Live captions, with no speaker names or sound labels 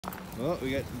Oh,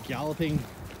 we got galloping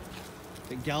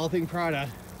Prada.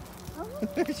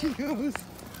 There she goes.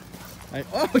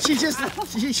 Oh, she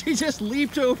just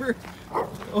leaped over.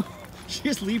 Oh, she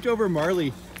just leaped over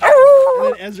Marley.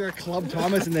 And then Ezra clubbed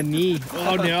Thomas in the knee.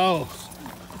 Oh no.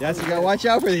 Yes, you gotta watch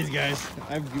out for these guys.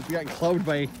 I've gotten clubbed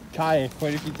by Kai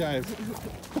quite a few times.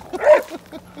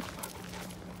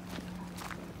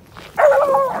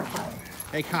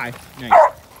 Hey Kai, nice.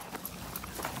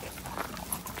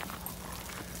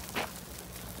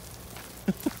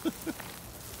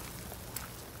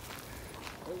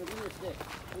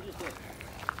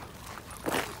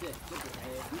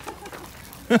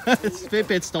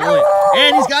 FitBit stole it.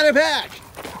 And he's got it back!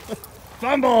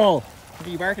 Fumble! What are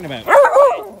you barking about?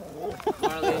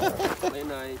 Marley, play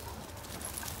nice.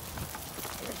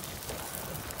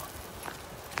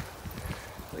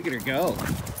 Look at her go.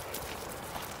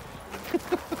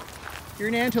 You're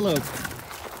an antelope.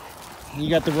 You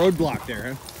got the roadblock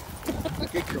there, huh?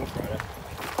 Good girl, Prada.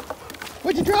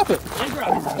 Why'd you drop it?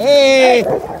 Ezra. Hey,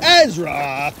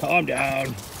 Ezra! Calm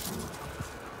down.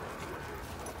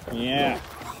 Yeah.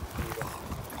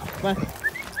 Come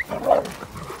on.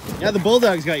 Yeah, the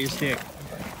bulldog's got your stick.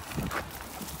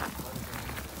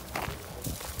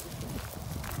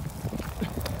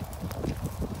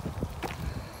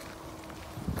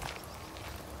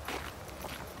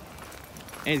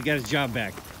 And he's got his job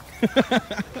back.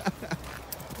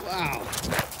 Wow.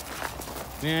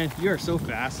 Man, you are so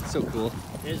fast. It's so cool.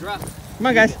 Ezra. Come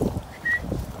on, guys. Go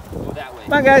that way.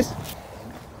 Come on, guys.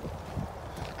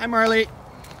 Hi, Marley.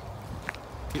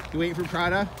 You waiting for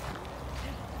Prada?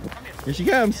 Here she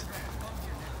comes.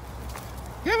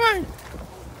 Come on.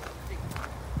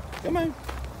 Come on.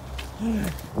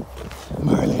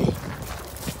 Marley.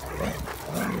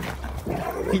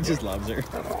 He just loves her.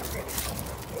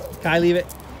 Kai, leave it.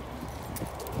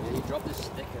 Yeah, you dropped this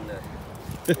stick in there.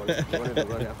 You wanted to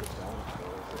run after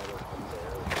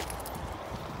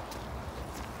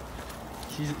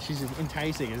She's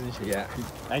enticing, isn't she? Yeah.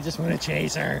 I just want to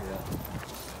chase her.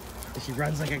 Yeah. She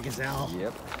runs like a gazelle.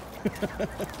 Yep.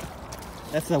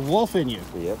 That's the wolf in you.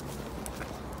 Yep.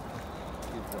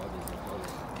 Good job,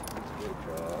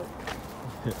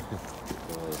 Good job.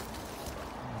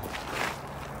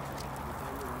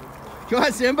 Come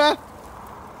on, Simba.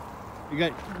 We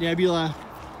got Nebula,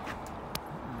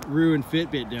 Roux, and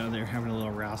FitBit down there having a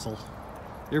little wrestle.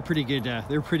 They're a pretty good.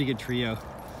 They're a pretty good trio.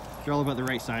 They're all about the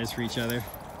right size for each other.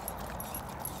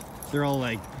 They're all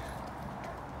like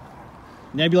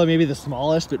Nebula, maybe the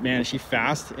smallest, but man, she's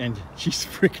fast and she's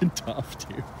freaking tough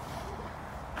too.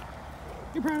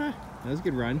 Hey, Prada. That was a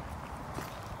good run.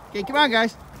 Okay, come on,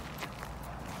 guys.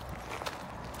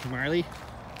 Marley,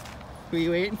 who are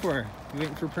you waiting for? You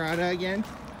waiting for Prada again?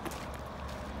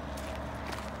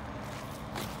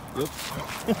 Oops.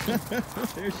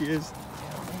 There she is.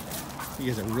 You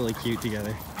guys are really cute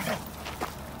together.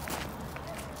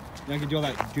 You're not gonna do all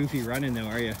that goofy running though,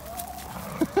 are you?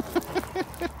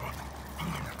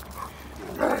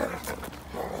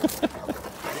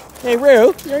 Hey Roux,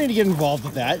 you don't need to get involved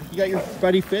with that. You got your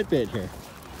buddy FitBit here.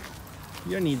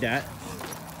 You don't need that.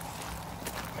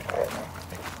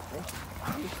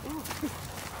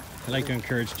 I like to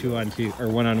encourage 2-on-2 or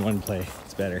 1-on-1 play.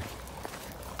 It's better.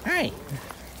 Hi.